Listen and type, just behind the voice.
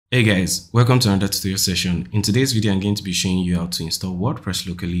Hey guys, welcome to another tutorial session. In today's video, I'm going to be showing you how to install WordPress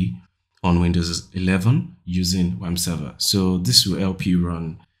locally on Windows 11 using Wampserver. So this will help you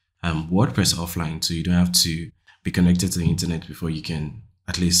run WordPress offline, so you don't have to be connected to the internet before you can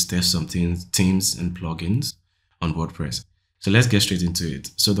at least test some themes and plugins on WordPress. So let's get straight into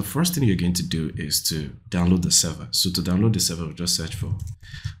it. So the first thing you're going to do is to download the server. So to download the server, just search for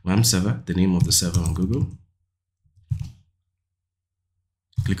Wampserver, the name of the server on Google.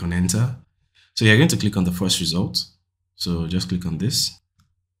 Click on enter. So you're going to click on the first result. So just click on this.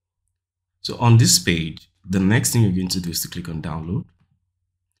 So on this page, the next thing you're going to do is to click on download.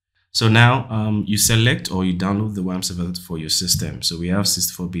 So now you select or you download the Wampserver for your system. So we have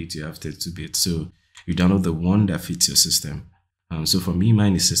 64-bit, you have 32-bit. So you download the one that fits your system. So for me,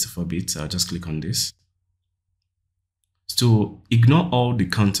 mine is 64-bit. I'll just click on this. So ignore all the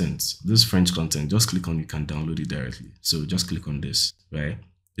content, this French content, just click on, you can download it directly. So just click on this, right?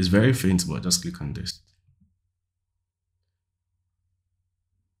 It's very faint, but just click on this.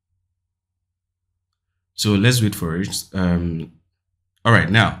 So let's wait for it. All right,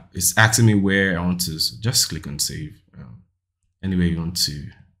 now it's asking me where I want to, so just click on save. Anywhere you want to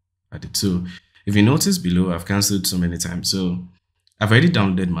add it. So if you notice below, I've cancelled so many times. So I've already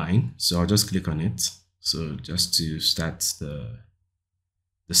downloaded mine. So I'll just click on it. So just to start the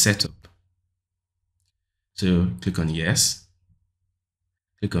setup. So click on yes.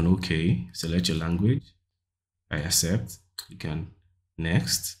 Click on OK, select your language. I accept. Click on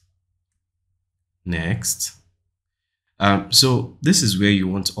next. Next. So this is where you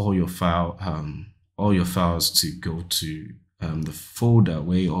want all your files to go to, the folder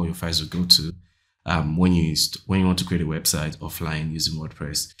where all your files will go to when you want to create a website offline using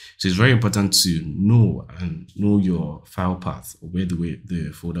WordPress. So it's very important to know your file path, or where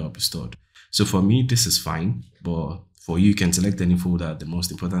the folder will be stored. So for me, this is fine, but for you can select any folder. The most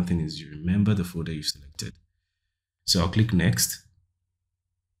important thing is you remember the folder you selected. So I'll click next.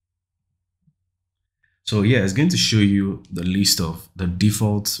 So yeah, it's going to show you the list of the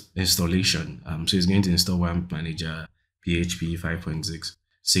default installation. So it's going to install WAMP Manager, PHP 5.6,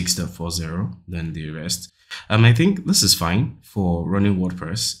 6.40, then the rest. I think this is fine for running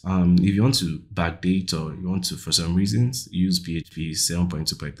WordPress. If you want to backdate, or you want to, for some reasons, use PHP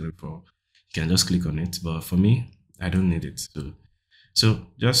 7.2.34, you can just click on it. But for me, I don't need it. So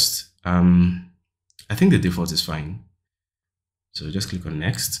just, I think the default is fine. So just click on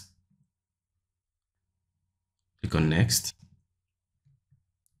next. Click on next.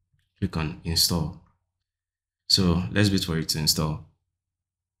 Click on install. So let's wait for it to install.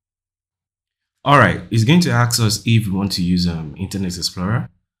 All right, it's going to ask us if we want to use Internet Explorer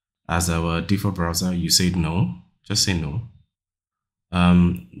as our default browser. You said no, just say no.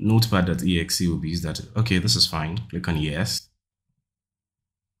 Notepad.exe will be used. That okay, this is fine. Click on yes.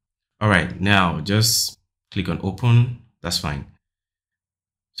 All right, now just click on open. That's fine.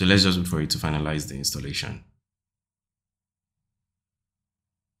 So let's just wait for it to finalize the installation.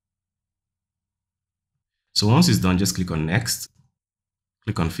 So once it's done, just click on next.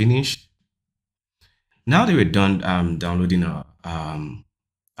 Click on finish. Now that we're done downloading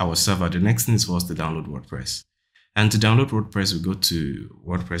our server, the next thing is for us to download WordPress. And to download WordPress, we go to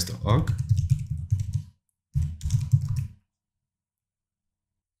wordpress.org.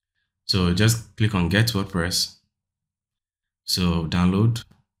 So just click on Get WordPress. So download.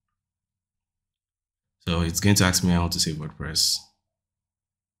 So it's going to ask me how to save WordPress.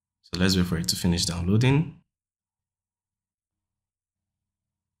 So let's wait for it to finish downloading.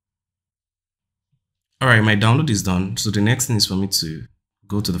 All right, my download is done. So the next thing is for me to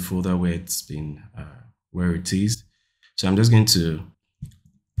go to the folder where it's been, where it is. So I'm just going to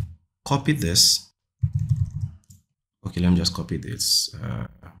copy this. Okay, let me just copy this.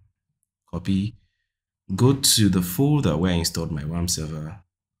 Copy. Go to the folder where I installed my Wampserver.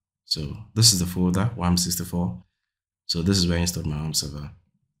 So this is the folder, WAMP64. So this is where I installed my Wampserver.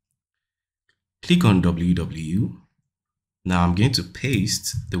 Click on www. Now I'm going to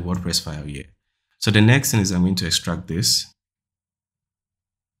paste the WordPress file here. So the next thing is I'm going to extract this.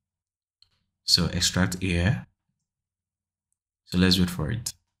 So extract here. So let's wait for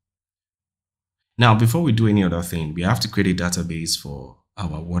it. Now, before we do any other thing, we have to create a database for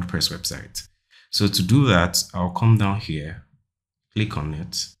our WordPress website. So to do that, I'll come down here, click on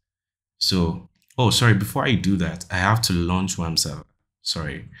it. So, oh, sorry, before I do that, I have to launch Wampserver.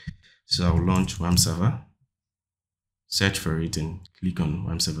 Sorry. So I'll launch Wampserver, search for it and click on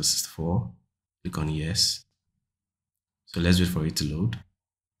Wampserver 64. Click on yes. So let's wait for it to load.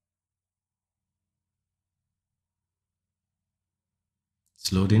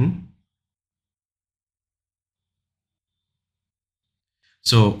 It's loading.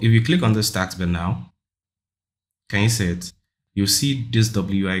 So if you click on this tax bar now, can you see it? You'll see this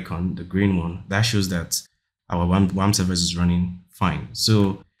W icon, the green one, that shows that our Wampserver is running fine.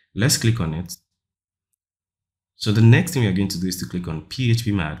 So let's click on it. So the next thing we're going to do is to click on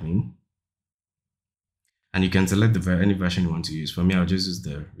phpMyAdmin, and you can select any version you want to use. For me, I'll just use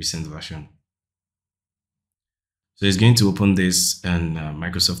the recent version. So it's going to open this in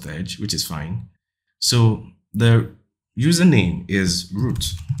Microsoft Edge, which is fine. So the username is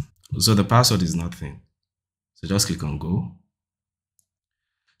root. So the password is nothing. So just click on go.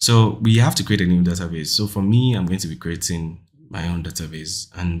 So we have to create a new database. So for me, I'm going to be creating my own database,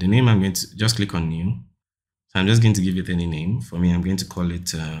 and the name I'm going to just click on new. So I'm just going to give it any name. For me, I'm going to call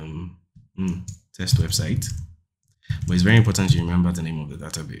it test website. But it's very important you remember the name of the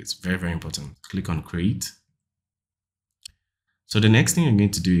database. Very, very important. Click on create. So the next thing you're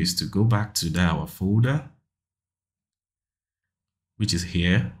going to do is to go back to our folder, which is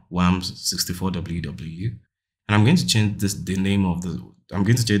here, WAMS64WW. And I'm going to change I'm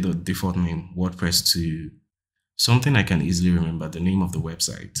going to change the default name, WordPress, to something I can easily remember, the name of the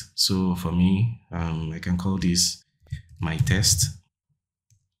website. So for me, I can call this my test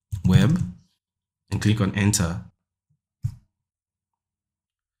web and click on enter.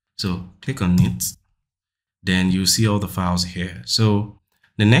 So click on it, then you see all the files here. So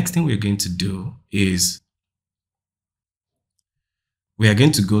the next thing we're going to do is we are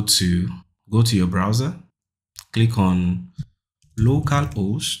going to go to your browser, click on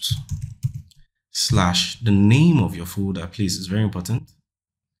localhost / the name of your folder, please, it's very important.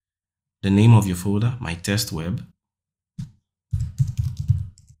 The name of your folder, my test web.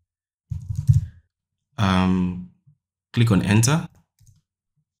 Click on enter.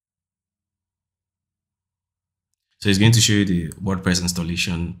 So it's going to show you the WordPress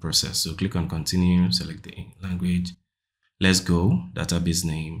installation process. So click on continue, select the language. Let's go, database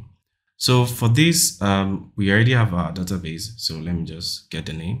name. So for this, we already have our database. So let me just get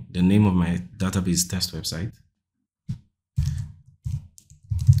the name. The name of my database test website.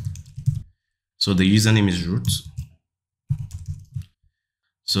 So the username is root.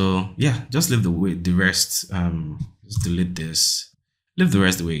 So yeah, just leave the rest. Just delete this. Leave the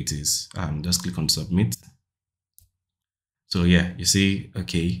rest the way it is. Just click on submit. So yeah, you see,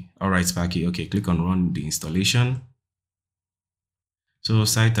 okay, all right, Sparky. Okay, click on run the installation. So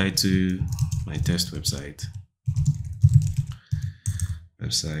site title, my test website,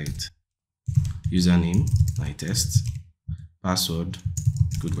 username, my test, password,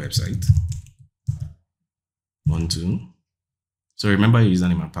 good website, 12. So remember your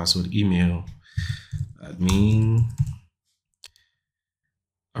username and password, email, admin.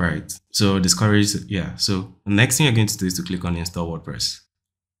 All right, so discourage, yeah. So the next thing you're going to do is to click on install WordPress.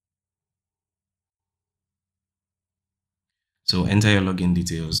 So enter your login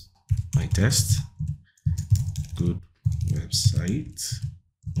details, my test, good website,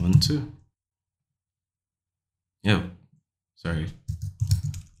 12. Yeah, sorry.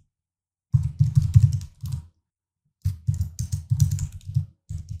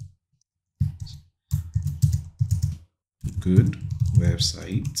 Good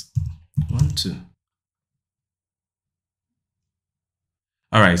website, 12.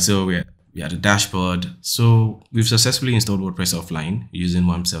 All right, so we're at the dashboard. So we've successfully installed WordPress offline using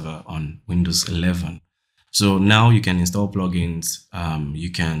Wampserver on Windows 11. So now you can install plugins.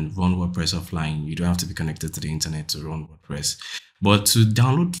 You can run WordPress offline. You don't have to be connected to the internet to run WordPress. But to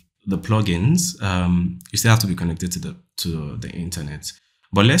download the plugins, you still have to be connected to the internet.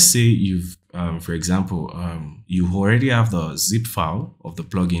 But let's say you've, for example, you already have the zip file of the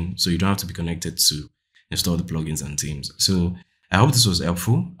plugin, so you don't have to be connected to install the plugins and themes. So I hope this was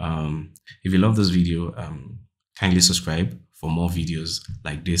helpful. If you love this video, kindly subscribe for more videos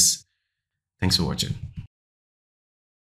like this. Thanks for watching.